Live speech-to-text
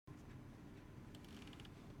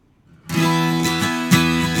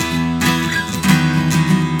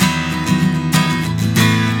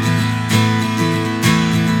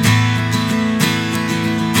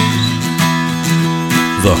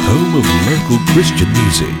the home of local Christian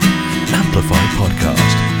music. Amplify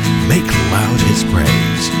Podcast. Make loud His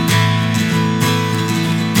praise.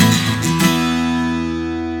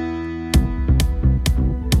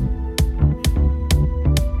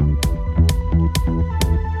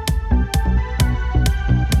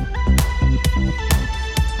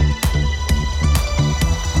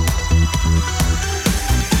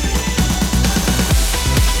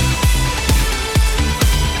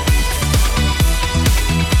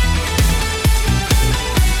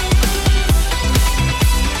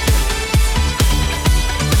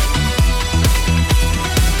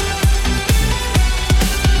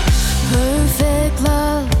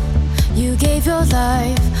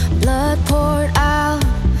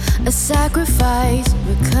 Sacrifice,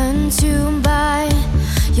 we're consumed by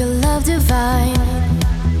your love divine.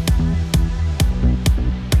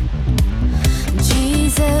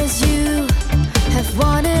 Jesus, you have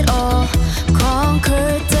won it all,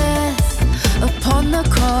 conquered death upon the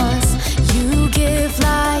cross. You give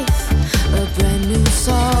life a brand new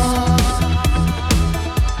song.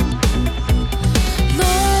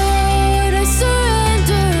 Lord, I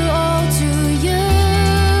surrender all to you.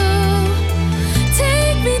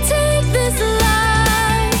 This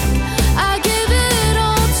life, I give it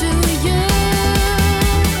all to you.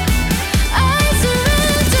 I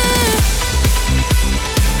surrender.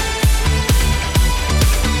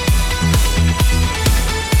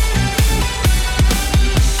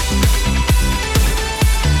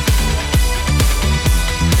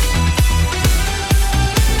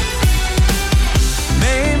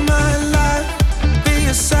 May my life be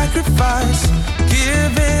a sacrifice,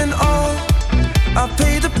 giving all, I'll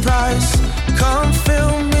pay the price. Come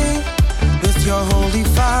fill me with your holy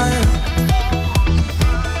fire.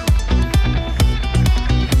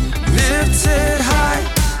 Lifted high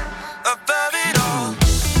above it all.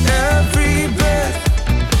 Every breath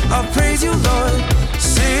I'll praise you, Lord.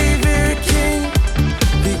 Savior, King,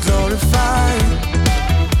 be glorified.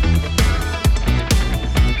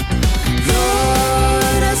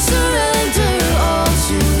 Lord, I surrender all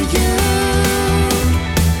to you.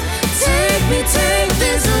 Take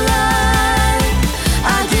this life,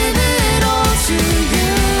 I give it all to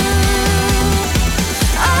you.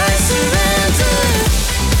 I surrender.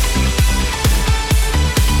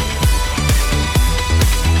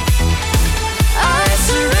 I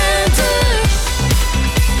surrender.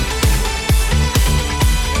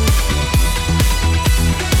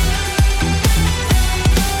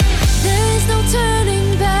 There is no turning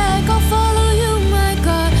back, I'll follow you, my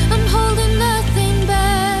God. I'm holding nothing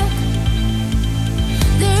back.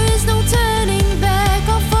 There is no turning back,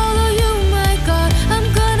 I'll follow you, my God. I'm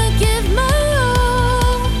gonna give my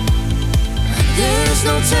all. There is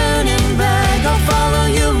no turning back, I'll follow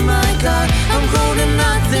you, my God. I'm holding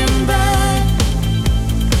nothing back.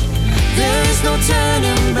 There is no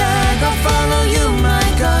turning back, I'll follow you, my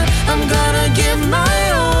God. I'm gonna give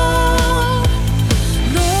my all.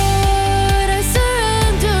 Lord, I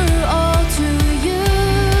surrender all to you.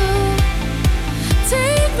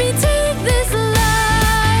 Take this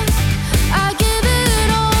life, I give it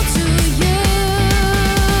all to you.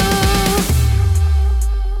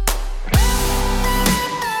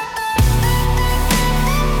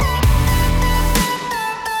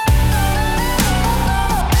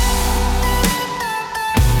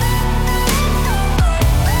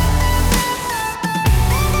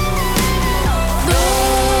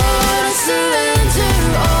 Lord, I surrender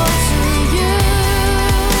all to you.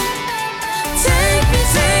 Take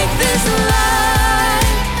this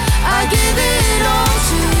life, I give it all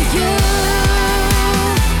to you.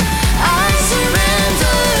 I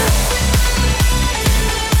surrender.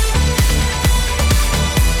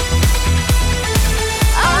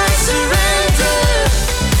 I surrender.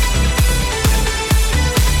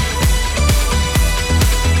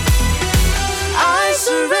 I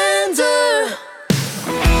surrender.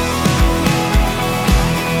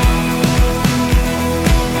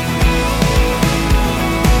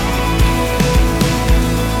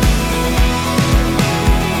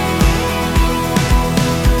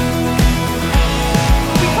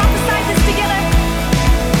 We prophesied this together.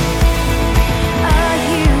 I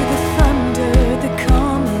hear the thunder, the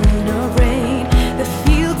coming of rain. The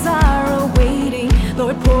fields are awaiting.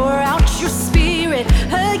 Lord, pour out your spirit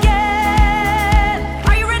again.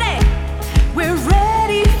 Are you ready? We're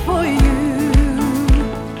ready for you.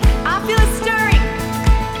 I feel it stirring.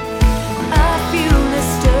 I feel it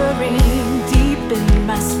stirring deep in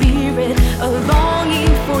my spirit. A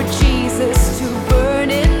longing for Jesus to burn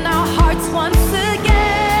in our hearts once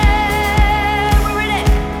again. We're ready.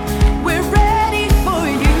 We're ready for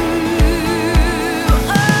you.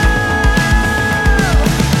 Oh.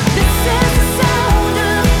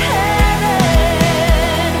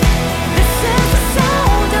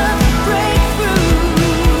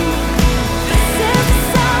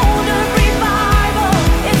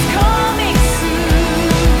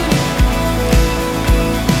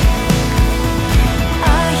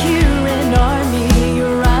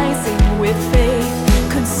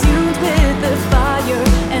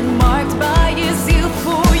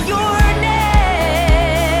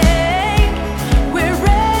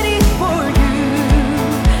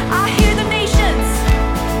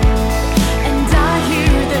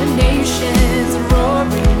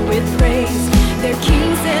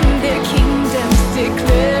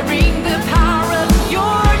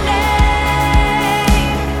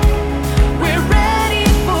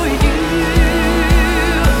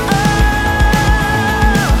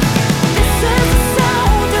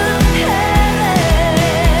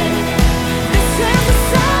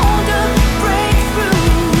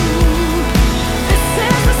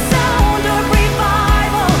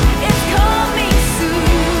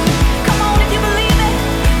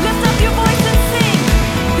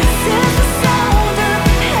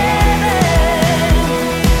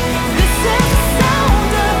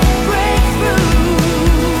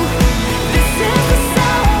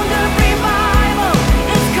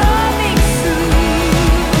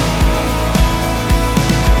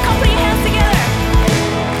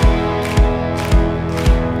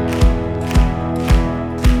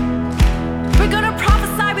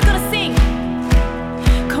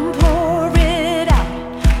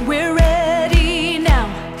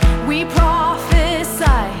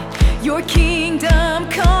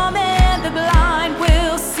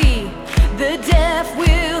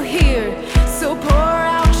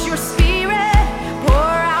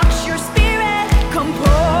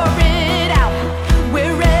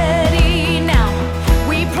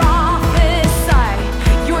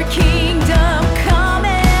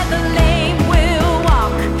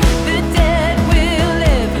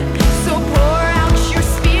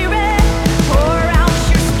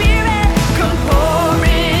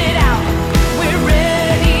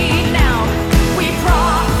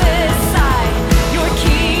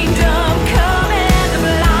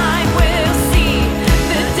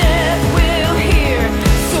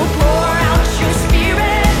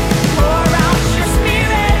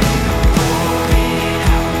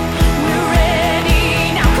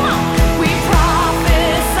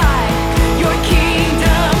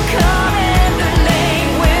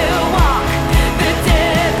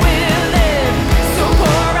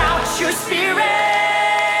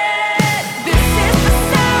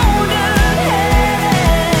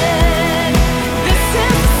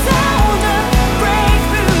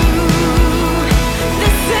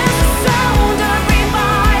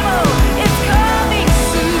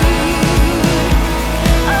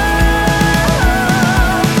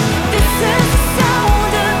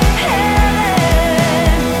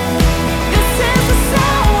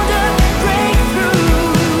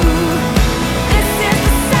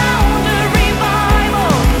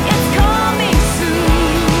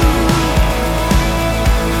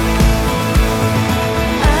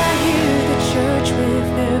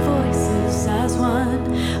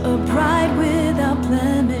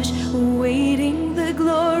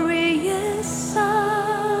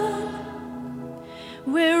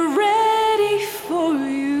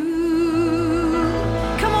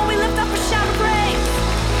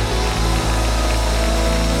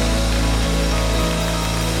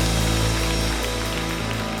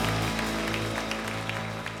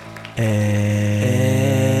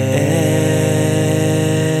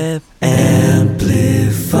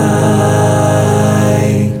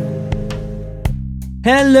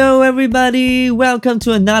 Hello, everybody. Welcome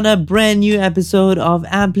to another brand new episode of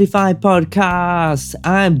Amplify Podcast.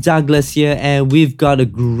 I'm Douglas here, and we've got a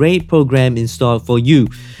great program in store for you.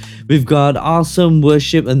 We've got awesome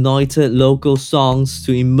worship anointed local songs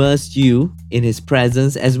to immerse you in His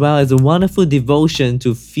presence, as well as a wonderful devotion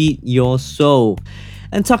to feed your soul.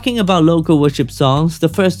 And talking about local worship songs, the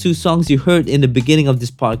first two songs you heard in the beginning of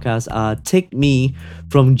this podcast are Take Me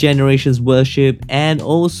from Generations Worship and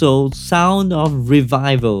also Sound of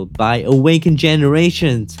Revival by Awakened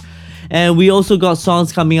Generations. And we also got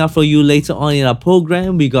songs coming up for you later on in our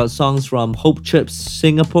program. We got songs from Hope Church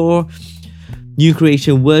Singapore, New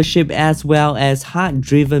Creation Worship, as well as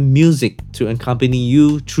heart-driven music to accompany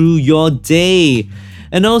you through your day.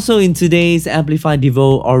 And also in today's Amplify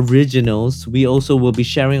Devo Originals, we also will be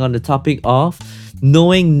sharing on the topic of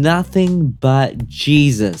knowing nothing but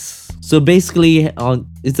Jesus. So basically,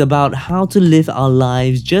 it's about how to live our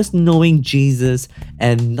lives just knowing Jesus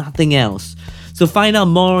and nothing else. So find out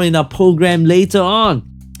more in our program later on.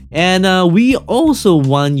 And we also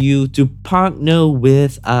want you to partner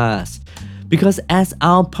with us. Because as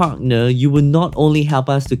our partner, you will not only help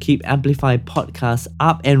us to keep Amplify Podcasts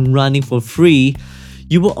up and running for free,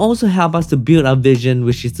 you will also help us to build our vision,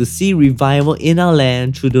 which is to see revival in our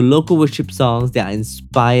land through the local worship songs that are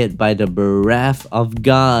inspired by the breath of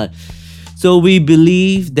God. So we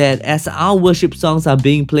believe that as our worship songs are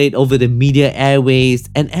being played over the media airways,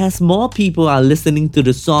 and as more people are listening to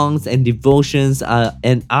the songs and devotions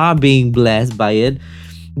and are being blessed by it,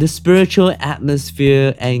 the spiritual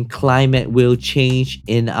atmosphere and climate will change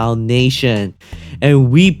in our nation. And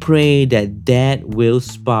we pray that will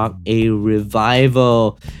spark a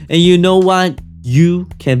revival. And you know what? You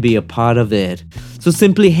can be a part of it. So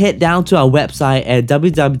simply head down to our website at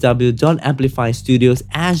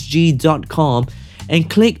www.amplifystudiossg.com and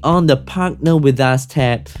click on the Partner With Us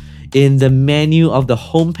tab in the menu of the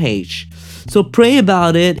homepage. So pray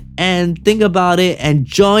about it and think about it and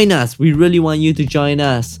join us. We really want you to join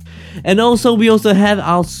us. And also, we also have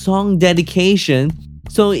our song dedication.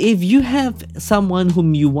 So if you have someone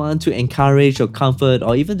whom you want to encourage or comfort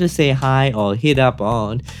or even just say hi or hit up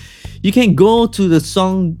on, you can go to the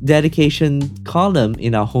song dedication column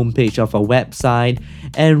in our homepage of our website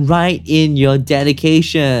and write in your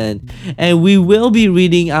dedication. And we will be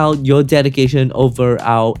reading out your dedication over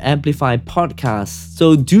our Amplify podcast.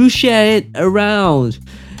 So do share it around.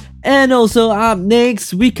 And also up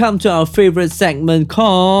next, we come to our favorite segment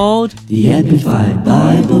called The Amplify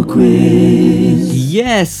Bible Quiz.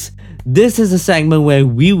 Yes, this is a segment where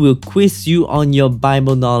we will quiz you on your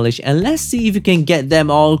Bible knowledge and let's see if you can get them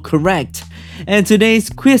all correct. And today's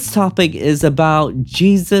quiz topic is about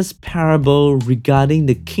Jesus' parable regarding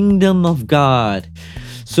the kingdom of God.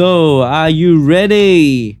 So, are you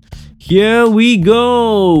ready? Here we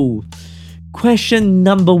go. Question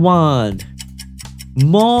number 1.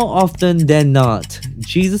 More often than not,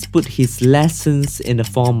 Jesus put his lessons in the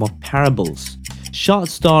form of parables, short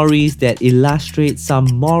stories that illustrate some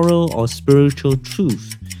moral or spiritual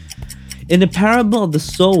truth. In the parable of the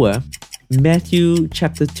sower, Matthew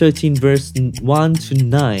chapter 13 verse 1 to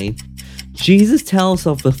 9, Jesus tells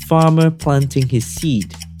of a farmer planting his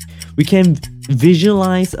seed. We can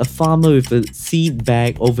visualize a farmer with a seed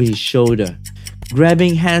bag over his shoulder,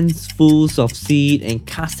 grabbing handfuls of seed and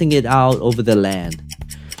casting it out over the land.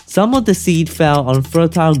 Some of the seed fell on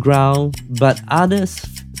fertile ground, but others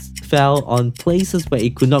fell on places where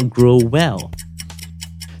it could not grow well.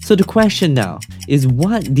 So the question now is,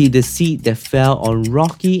 what did the seed that fell on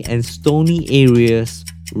rocky and stony areas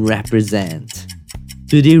represent?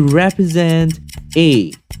 Do they represent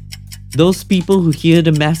A, those people who hear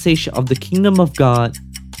the message of the kingdom of God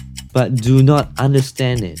but do not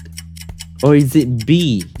understand it? Or is it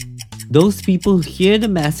B, those people who hear the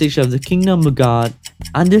message of the kingdom of God,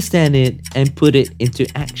 understand it, and put it into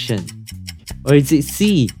action? Or is it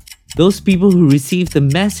C, those people who receive the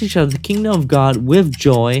message of the kingdom of God with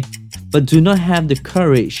joy, but do not have the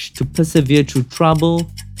courage to persevere through trouble,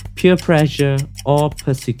 peer pressure, or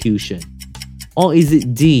persecution? Or is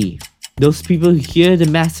it D, those people who hear the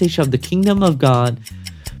message of the kingdom of God,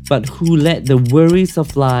 but who let the worries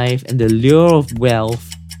of life and the lure of wealth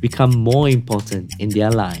become more important in their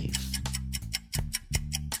lives?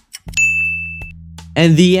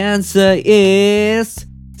 And the answer is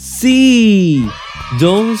C.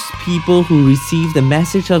 Those people who receive the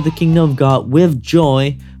message of the kingdom of God with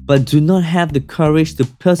joy, but do not have the courage to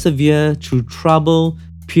persevere through trouble,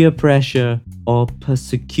 peer pressure, or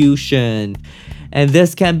persecution. And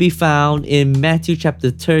this can be found in Matthew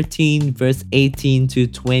chapter 13, verse 18 to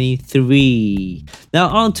 23. Now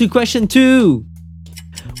on to question 2.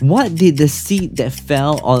 What did the seed that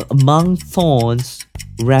fell among thorns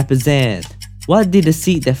represent? What did the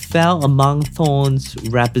seed that fell among thorns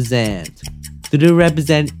represent? Do they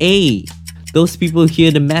represent A, those people who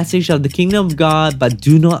hear the message of the kingdom of God but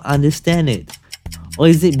do not understand it? Or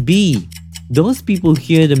is it B, those people who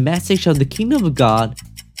hear the message of the kingdom of God,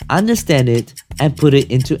 understand it, and put it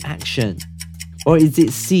into action? Or is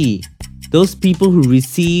it C, those people who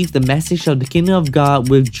receive the message of the kingdom of God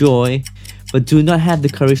with joy but do not have the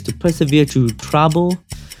courage to persevere through trouble,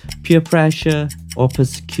 peer pressure, or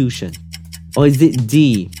persecution? Or is it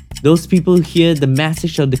D, those people who hear the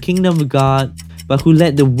message of the kingdom of God but who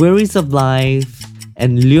let the worries of life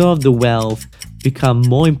and lure of the wealth become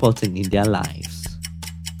more important in their lives?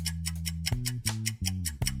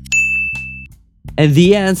 And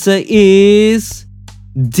the answer is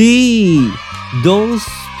D, those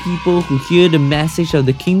people who hear the message of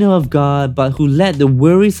the kingdom of God but who let the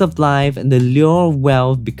worries of life and the lure of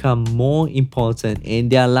wealth become more important in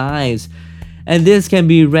their lives. And this can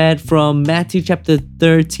be read from Matthew chapter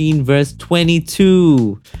 13, verse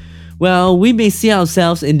 22. Well, we may see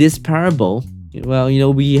ourselves in this parable. Well,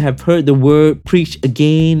 we have heard the word preached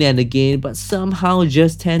again and again, but somehow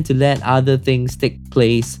just tend to let other things take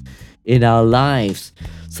place in our lives.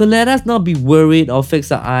 So let us not be worried or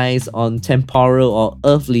fix our eyes on temporal or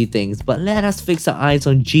earthly things, but let us fix our eyes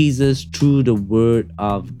on Jesus through the Word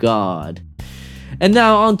of God. And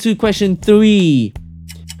now on to question 3.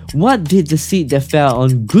 What did the seed that fell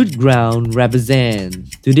on good ground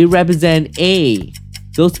represent? Do they represent A,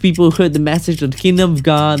 those people who heard the message of the kingdom of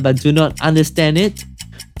God but do not understand it?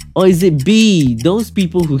 Or is it B, those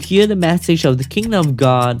people who hear the message of the kingdom of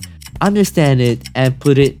God, understand it, and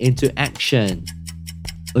put it into action?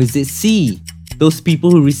 Or is it C, those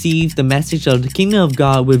people who receive the message of the kingdom of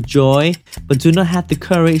God with joy but do not have the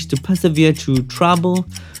courage to persevere through trouble,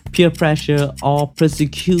 peer pressure, or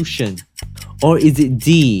persecution? Or is it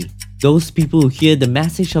D, those people who hear the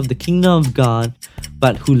message of the kingdom of God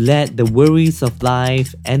but who let the worries of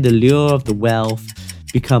life and the lure of the wealth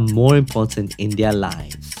become more important in their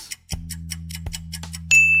lives?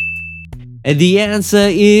 And the answer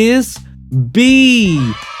is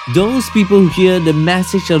B, those people who hear the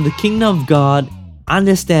message of the kingdom of God,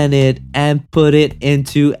 understand it, and put it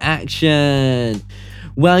into action.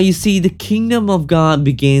 Well, you see, the kingdom of God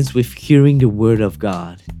begins with hearing the word of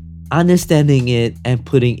God, understanding it, and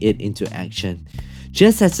putting it into action.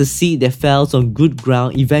 Just as a seed that falls on good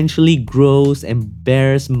ground eventually grows and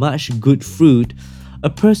bears much good fruit, a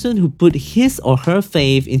person who put his or her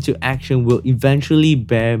faith into action will eventually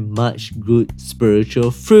bear much good spiritual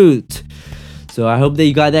fruit. So I hope that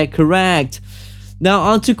you got that correct. Now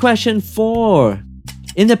on to question 4.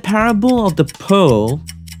 In the parable of the pearl,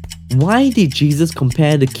 why did Jesus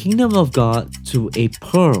compare the kingdom of God to a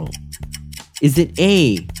pearl? Is it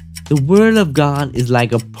A, the word of God is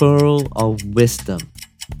like a pearl of wisdom?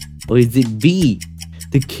 Or is it B,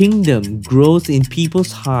 the kingdom grows in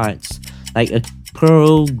people's hearts like a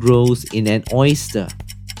pearl grows in an oyster?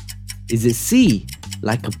 Is it C,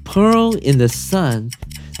 like a pearl in the sun,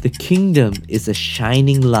 the kingdom is a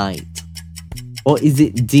shining light? Or is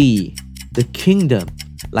it D, the kingdom,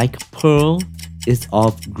 like a pearl, is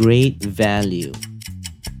of great value?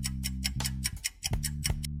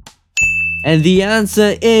 And the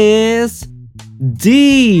answer is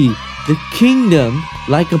D, the kingdom,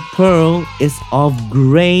 like a pearl, is of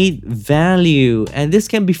great value. And this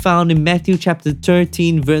can be found in Matthew chapter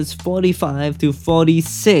 13, verse 45 to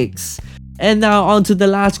 46. And now on to the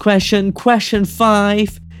last question, question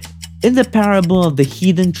 5. In the parable of the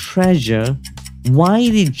hidden treasure, why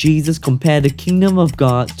did Jesus compare the kingdom of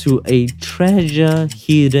God to a treasure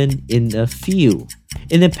hidden in a field?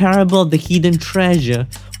 In the parable of the hidden treasure,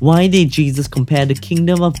 why did Jesus compare the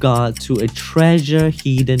kingdom of God to a treasure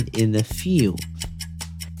hidden in a field?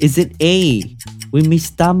 Is it A, we may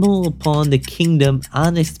stumble upon the kingdom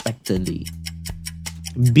unexpectedly?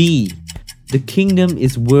 B, the kingdom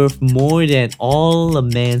is worth more than all a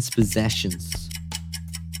man's possessions?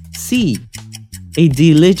 C, a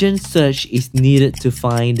diligent search is needed to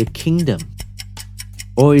find the kingdom?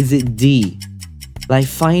 Or is it D, like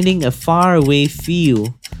finding a faraway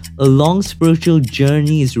field, a long spiritual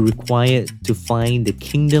journey is required to find the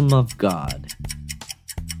kingdom of God?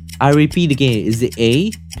 I repeat again, is it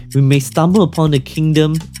A, we may stumble upon the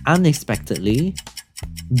kingdom unexpectedly?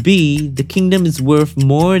 B, the kingdom is worth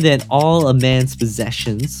more than all a man's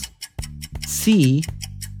possessions? C,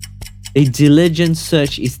 a diligent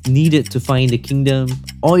search is needed to find the kingdom?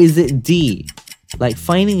 Or is it D, Like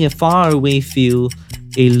finding a faraway field,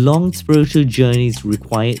 a long spiritual journey is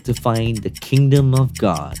required to find the kingdom of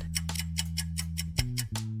God.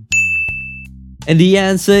 And the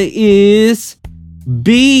answer is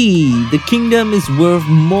B. The kingdom is worth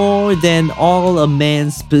more than all a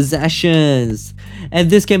man's possessions.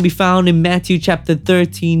 And this can be found in Matthew chapter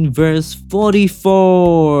 13 verse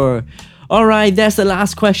 44. Alright, that's the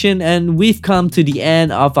last question, and we've come to the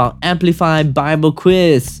end of our Amplified Bible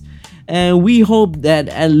quiz. And we hope that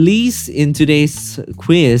at least in today's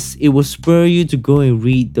quiz, it will spur you to go and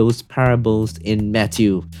read those parables in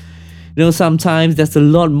Matthew. You know, sometimes there's a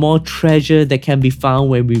lot more treasure that can be found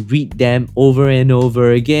when we read them over and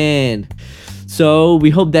over again. So we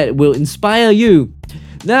hope that will inspire you.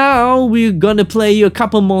 Now we're gonna play you a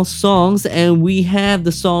couple more songs, and we have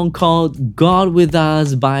the song called God With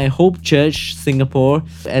Us by Hope Church Singapore,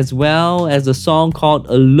 as well as a song called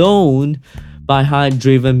Alone by Heart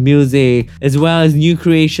Driven Music, as well as New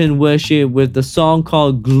Creation Worship with the song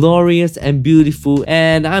called Glorious and Beautiful.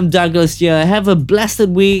 And I'm Douglas here. Have a blessed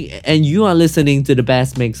week, and you are listening to the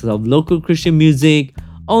best mix of local Christian music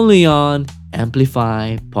only on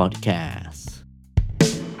Amplify Podcast.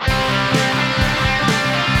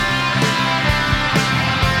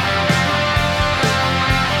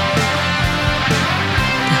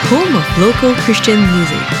 Home of local Christian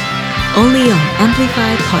music, only on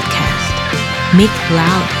Amplify Podcast. Make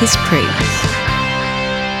loud His praise.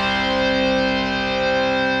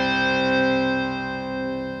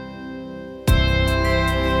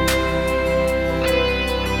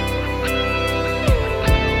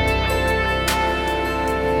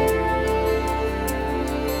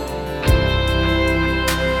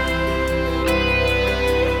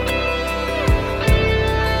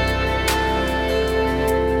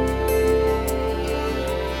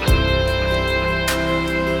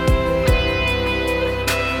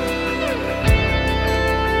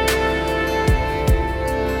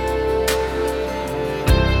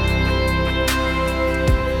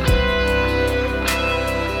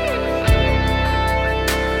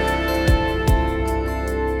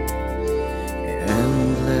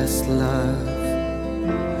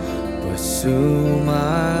 Pursue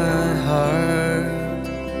my heart,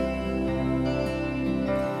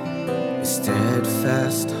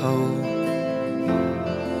 steadfast hope,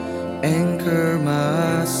 anchor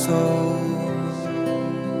my soul,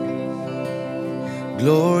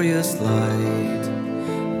 glorious light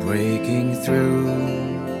breaking through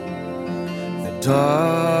the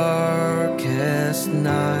darkest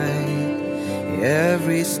night,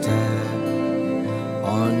 every step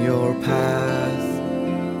on your path.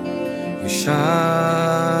 You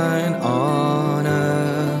shine on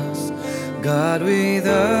us, God with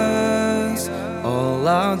us all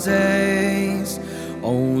our days.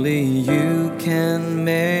 Only you can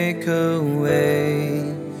make a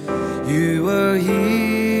way. You are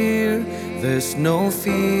here, there's no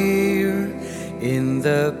fear in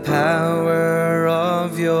the power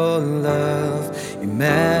of your love.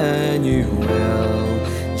 Emmanuel,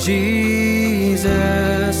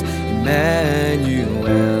 Jesus,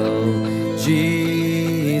 Emmanuel,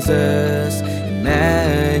 Jesus,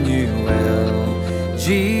 Emmanuel,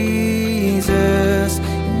 Jesus,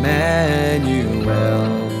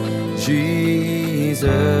 Emmanuel, Jesus.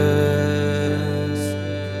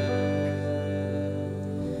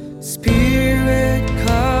 Spirit,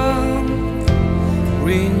 come,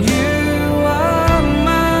 renew our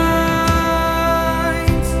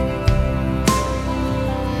minds,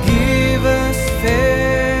 give us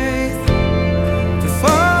faith to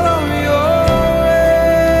follow your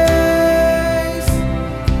ways.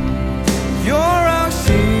 You're our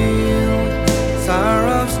shield, tower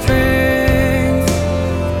of strength,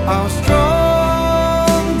 our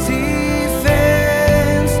strong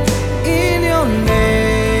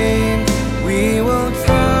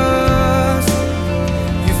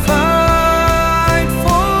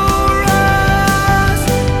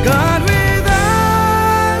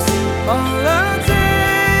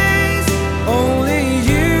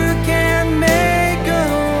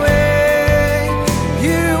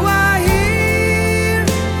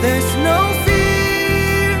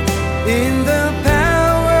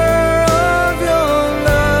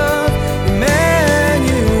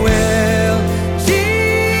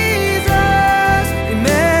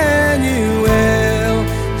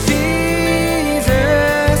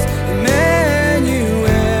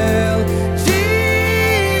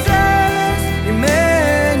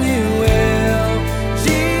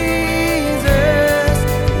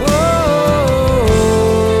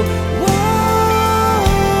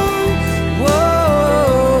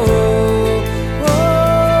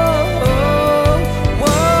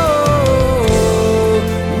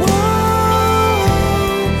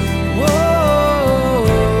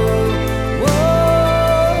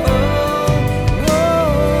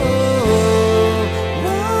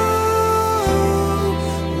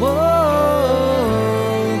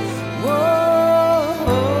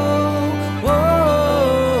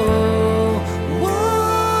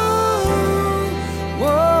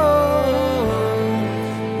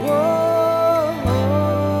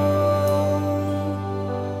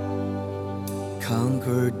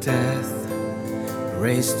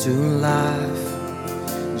to life.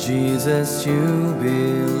 Jesus, you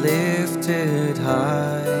be lifted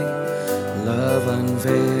high. Love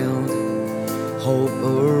unveiled, hope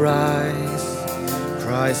arise.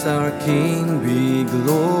 Christ our King be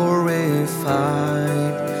glorified.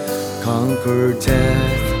 Conquer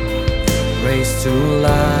death, raised to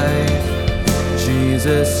life.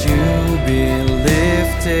 Jesus, you be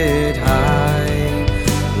lifted high.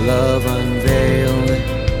 Love unveiled,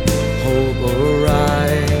 hope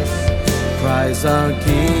arise. Christ our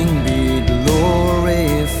King be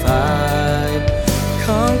glorified.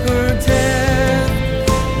 Conquer death,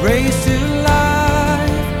 raised to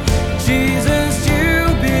life. Jesus, you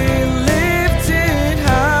be lifted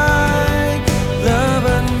high. Love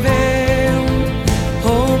unveiled,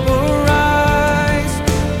 hope arise.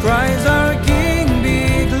 Christ our King be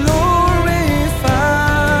glorified.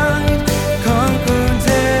 Conquer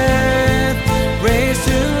death, raised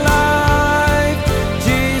to life.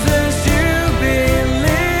 Jesus, you be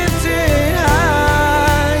lifted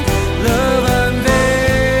high. Love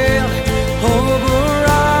unveiled, hope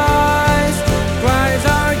arise. Christ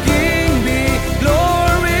our King be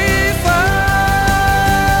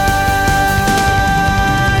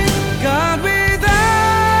glorified. God with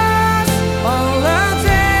us all our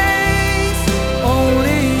days.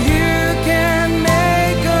 Only you can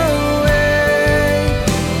make a way.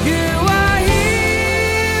 You are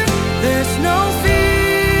here, there's no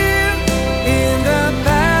fear in the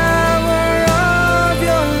power of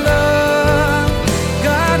your love.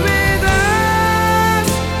 God with us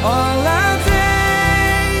all our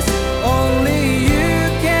days. Only you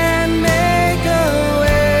can make a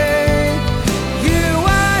way. You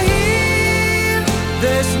are here,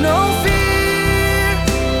 there's no fear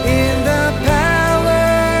in the power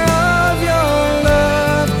of your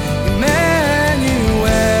love.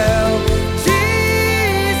 Emmanuel,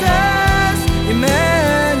 Jesus,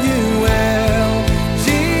 Emmanuel,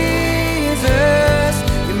 Jesus,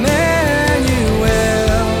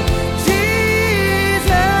 Emmanuel,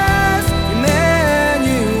 Jesus,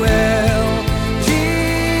 Emmanuel,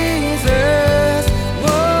 Jesus.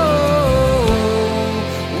 Whoa,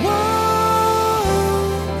 whoa,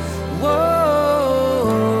 whoa.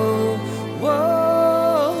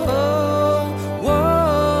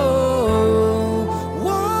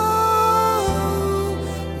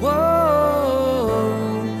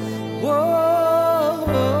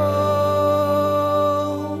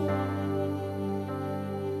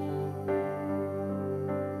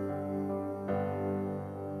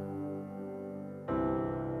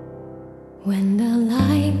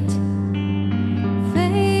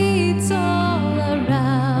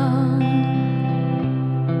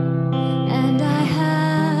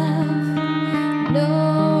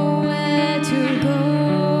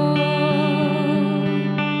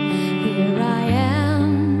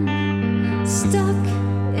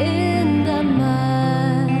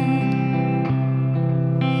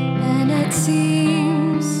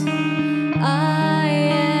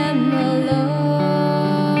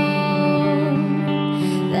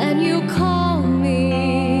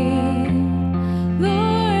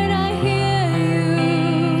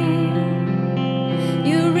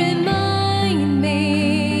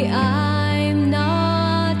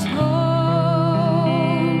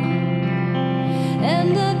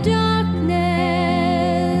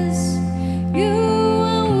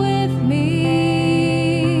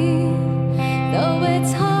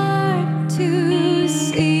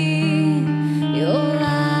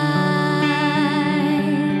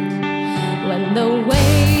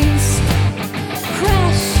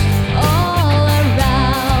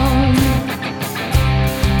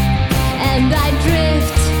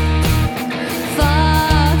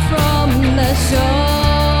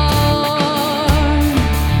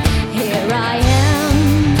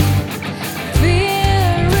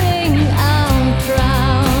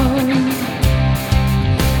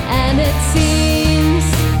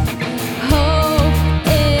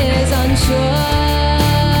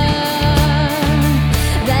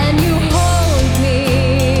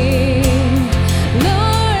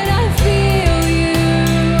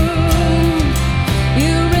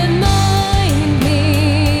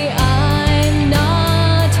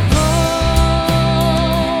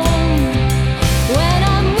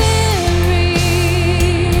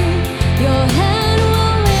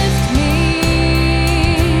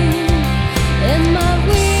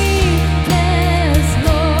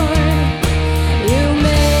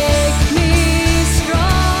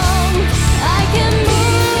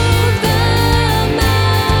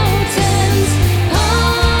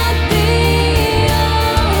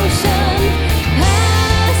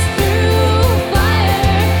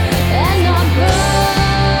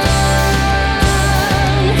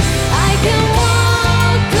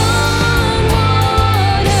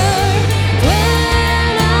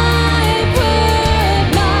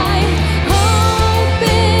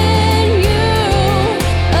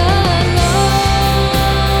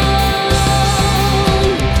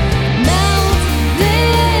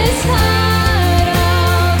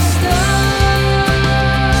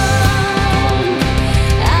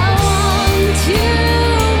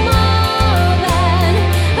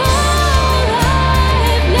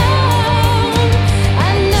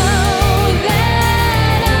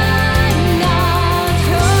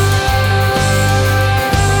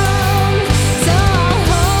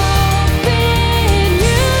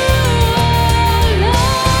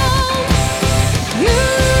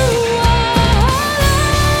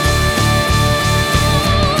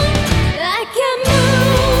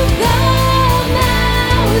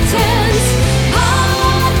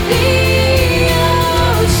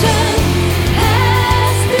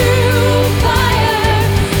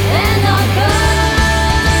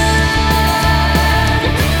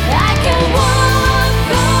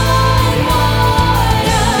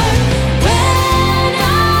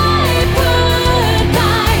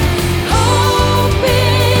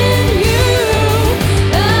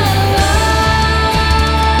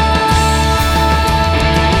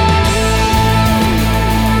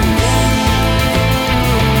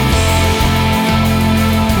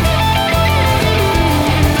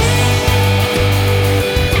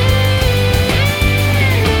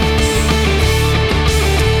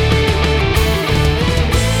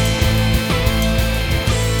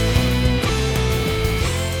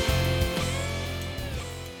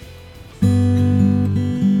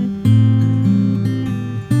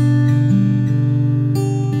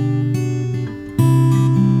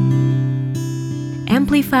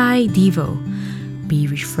 Amplify Devo. Be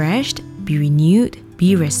refreshed, be renewed,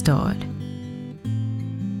 be restored.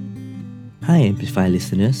 Hi, Amplify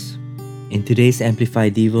listeners. In today's Amplify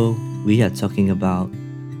Devo, we are talking about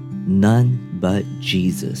none but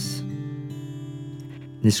Jesus.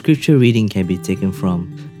 The scripture reading can be taken from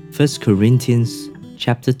 1 Corinthians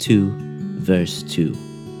chapter 2, verse 2.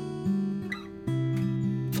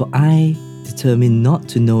 For I determined not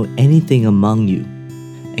to know anything among you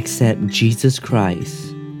except Jesus Christ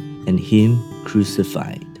and Him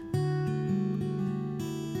crucified.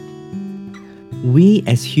 We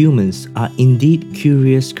as humans are indeed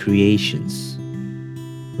curious creations.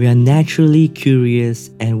 We are naturally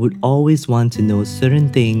curious and would always want to know certain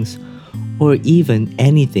things or even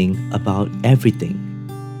anything about everything.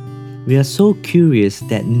 We are so curious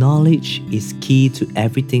that knowledge is key to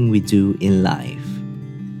everything we do in life.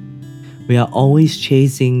 We are always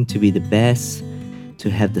chasing to be the best,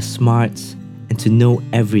 to have the smarts, and to know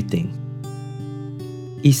everything.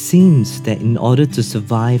 It seems that in order to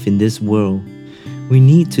survive in this world, we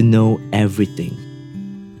need to know everything.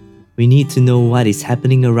 We need to know what is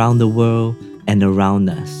happening around the world and around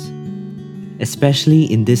us. Especially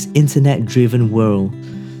in this internet-driven world,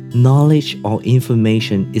 knowledge or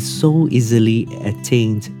information is so easily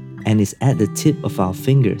attained and is at the tip of our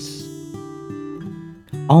fingers.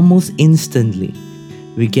 Almost instantly,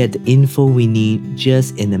 we get the info we need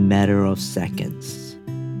just in a matter of seconds.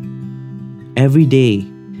 Every day,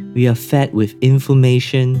 we are fed with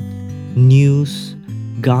information, news,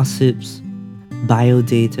 gossips,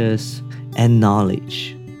 biodatas, and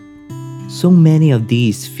knowledge. So many of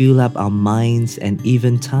these fill up our minds and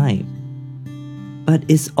even time. But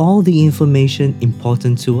is all the information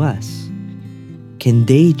important to us? Can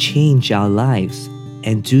they change our lives,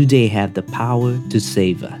 and do they have the power to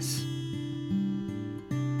save us?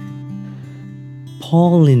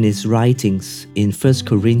 Paul in his writings in 1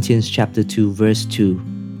 Corinthians chapter 2 verse 2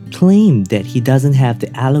 claimed that he doesn't have the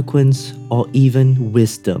eloquence or even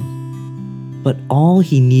wisdom. But all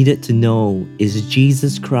he needed to know is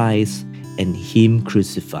Jesus Christ and Him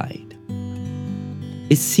crucified.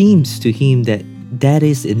 It seems to him that that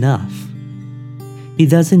is enough. He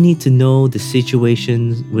doesn't need to know the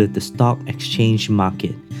situation with the stock exchange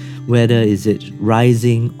market, whether is it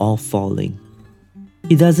rising or falling.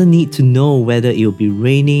 He doesn't need to know whether it will be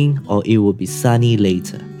raining or it will be sunny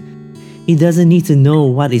later. He doesn't need to know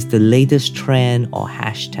what is the latest trend or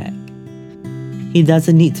hashtag. He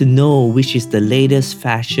doesn't need to know which is the latest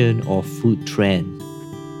fashion or food trend.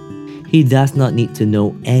 He does not need to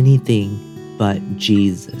know anything but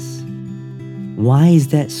Jesus. Why is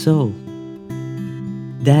that so?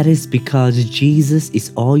 That is because Jesus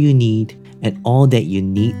is all you need and all that you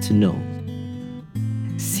need to know.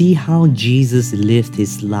 See how Jesus lived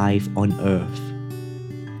His life on earth.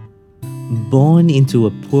 Born into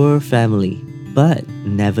a poor family, but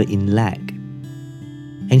never in lack.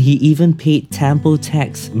 And He even paid temple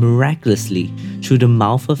tax miraculously through the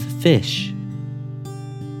mouth of a fish.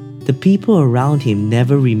 The people around Him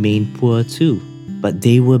never remained poor too, but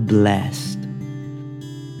they were blessed.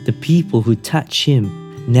 The people who touched Him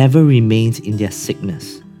never remained in their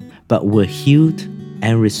sickness, but were healed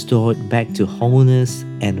and restored back to wholeness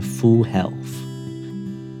and full health.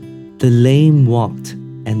 The lame walked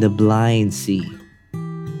and the blind see.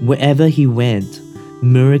 Wherever He went,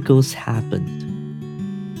 miracles happened.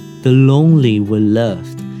 The lonely were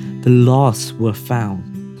loved, the lost were found,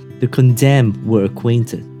 the condemned were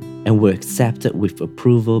acquainted, and were accepted with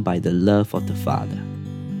approval by the love of the Father.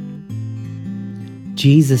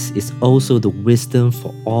 Jesus is also the wisdom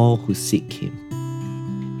for all who seek Him.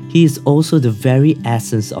 He is also the very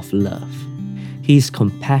essence of love. He is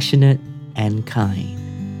compassionate and kind.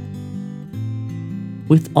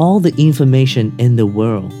 With all the information in the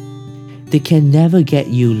world, they can never get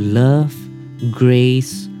you love,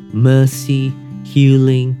 grace, mercy,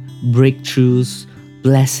 healing, breakthroughs,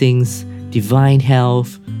 blessings, divine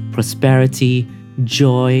health, prosperity,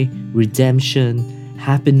 joy, redemption,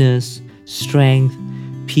 happiness, strength,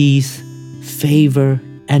 peace, favor,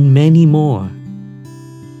 and many more.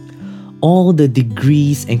 All the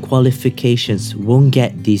degrees and qualifications won't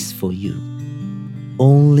get this for you.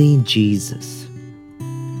 Only Jesus.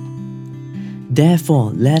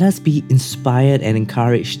 Therefore, let us be inspired and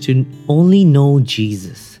encouraged to only know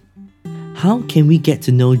Jesus. How can we get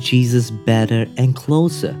to know Jesus better and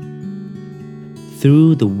closer?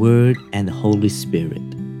 Through the Word and the Holy Spirit.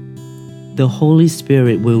 The Holy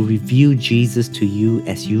Spirit will reveal Jesus to you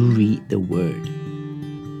as you read the Word.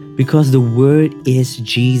 Because the Word is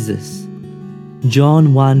Jesus.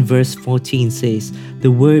 John 1 verse 14 says, "The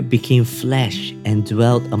Word became flesh and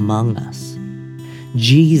dwelt among us."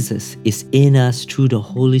 Jesus is in us through the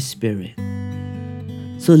Holy Spirit.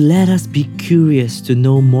 So let us be curious to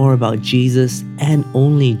know more about Jesus and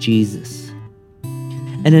only Jesus.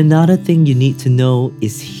 And another thing you need to know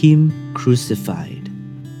is Him crucified.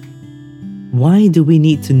 Why do we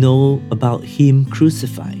need to know about Him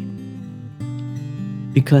crucified?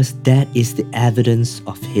 Because that is the evidence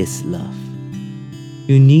of His love.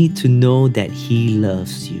 You need to know that He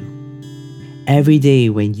loves you. Every day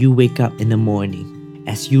when you wake up in the morning,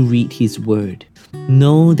 as you read His Word,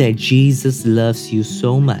 know that Jesus loves you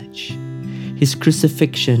so much. His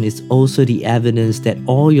crucifixion is also the evidence that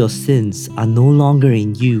all your sins are no longer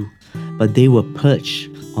in you, but they were purged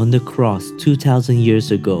on the cross 2,000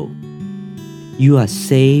 years ago. You are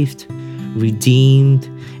saved, redeemed,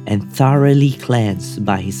 and thoroughly cleansed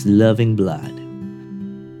by His loving blood.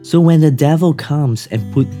 So when the devil comes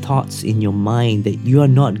and puts thoughts in your mind that you are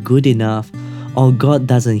not good enough, or God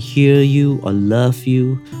doesn't hear you or love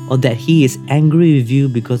you, or that He is angry with you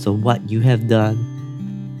because of what you have done,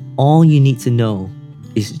 all you need to know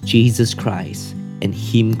is Jesus Christ and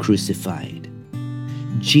Him crucified.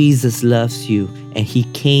 Jesus loves you and He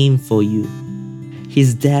came for you.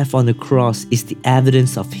 His death on the cross is the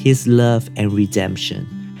evidence of His love and redemption.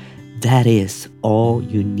 That is all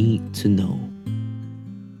you need to know.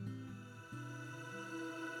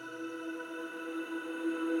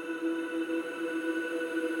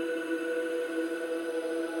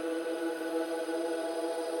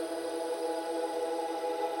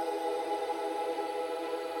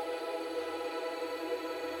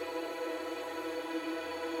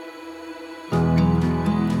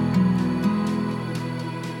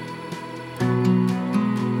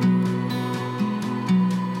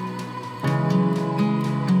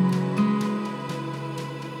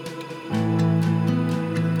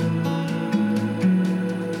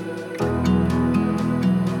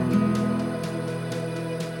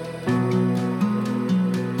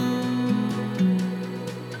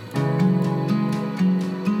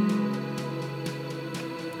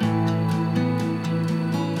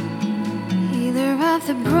 Of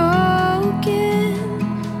the broken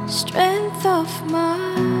strength of my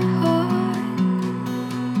heart,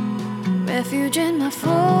 refuge in my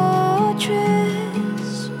fortress,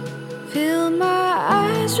 fill my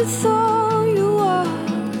eyes with all you are,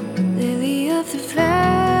 lily of the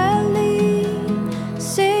valley,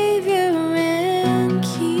 Savior and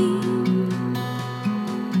King,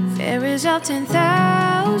 fairest of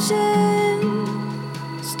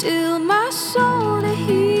 10,000, still my soul to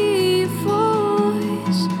hear.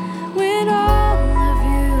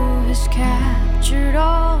 Captured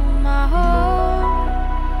all my heart,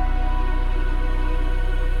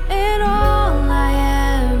 and all I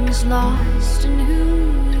am is lost in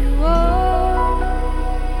who you are.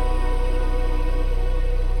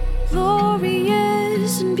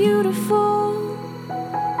 Glorious and beautiful,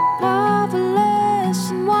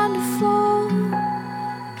 marvelous and wonderful,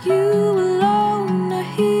 you alone are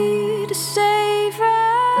here to save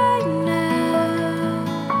right now.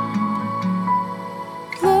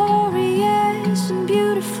 And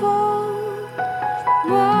beautiful,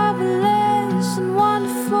 marvelous and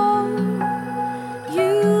wonderful,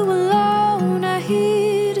 you alone are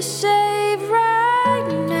here to save right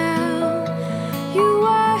now. You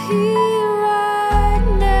are here right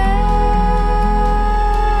now.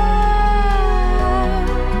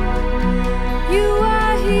 You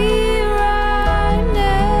are here right now.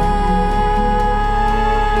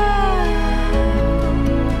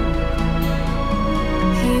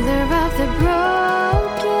 Healer of the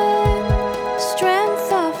broken,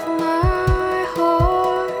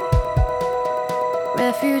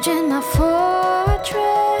 refuge in my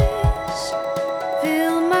fortress,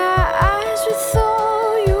 fill my eyes with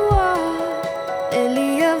all you are,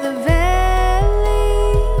 lily of the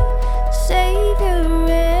valley, Savior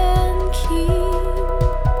and King,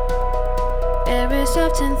 fairest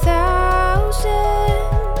of 10,000,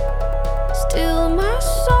 still my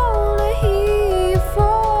soul to hear your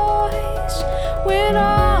voice, when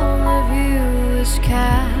all of you is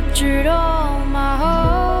captured all my heart.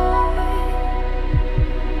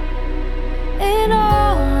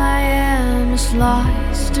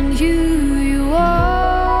 Lost in who you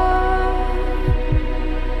are.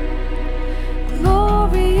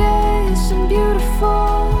 Glorious and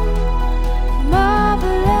beautiful,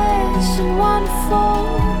 marvelous and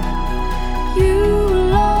wonderful, you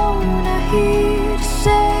alone are here to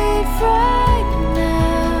save right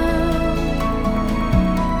now.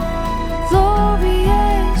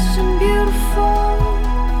 Glorious and beautiful,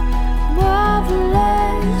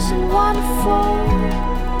 marvelous and wonderful,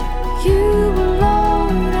 you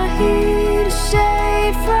alone are here to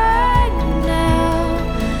save right now.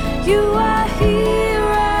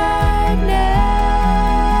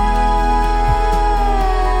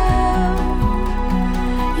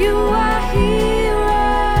 You are here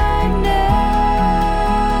right now.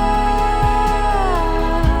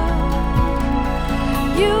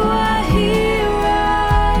 You are here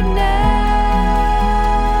right now.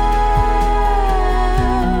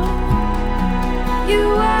 You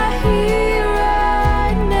are here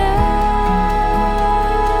right now.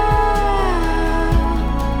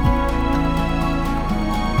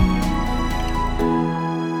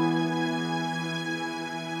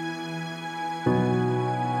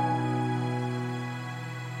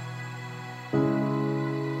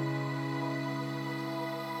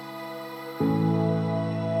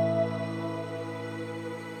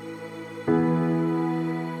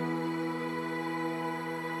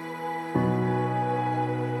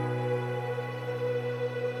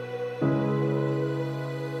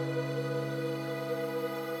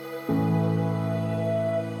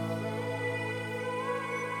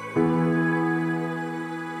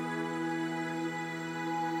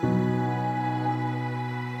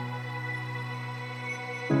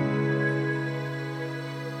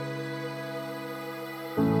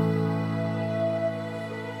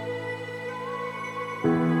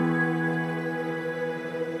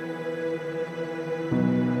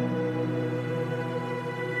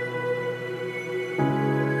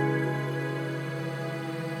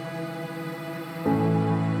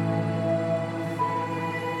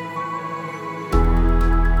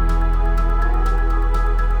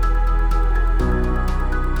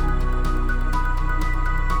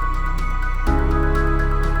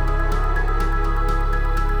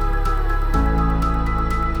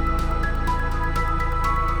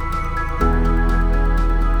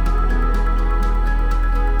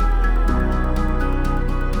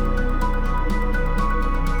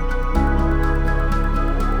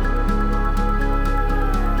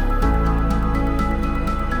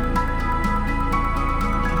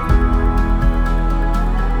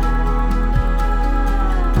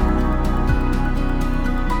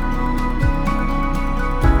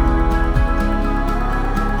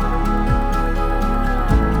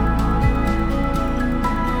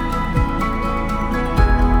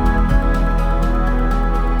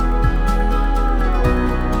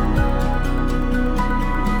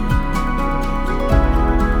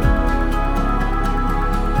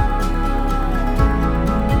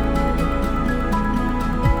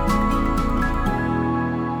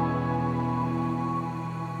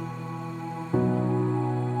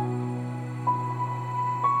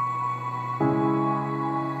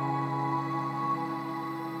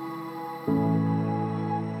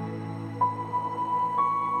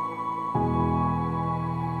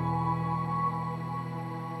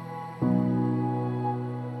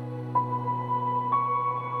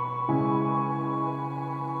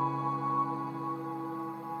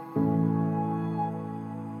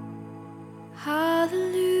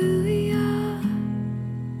 Hallelujah,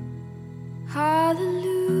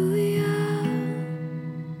 hallelujah,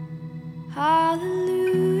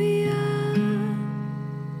 hallelujah.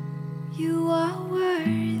 You are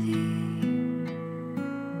worthy.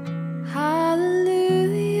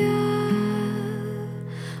 Hallelujah,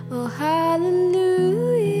 oh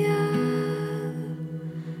hallelujah,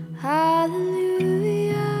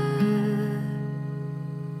 hallelujah.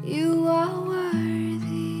 You are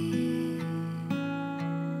worthy.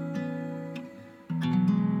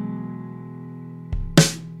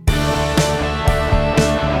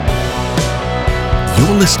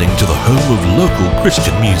 You're listening to the home of local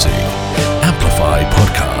Christian music, Amplify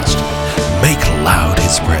Podcast. Make loud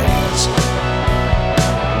His praise.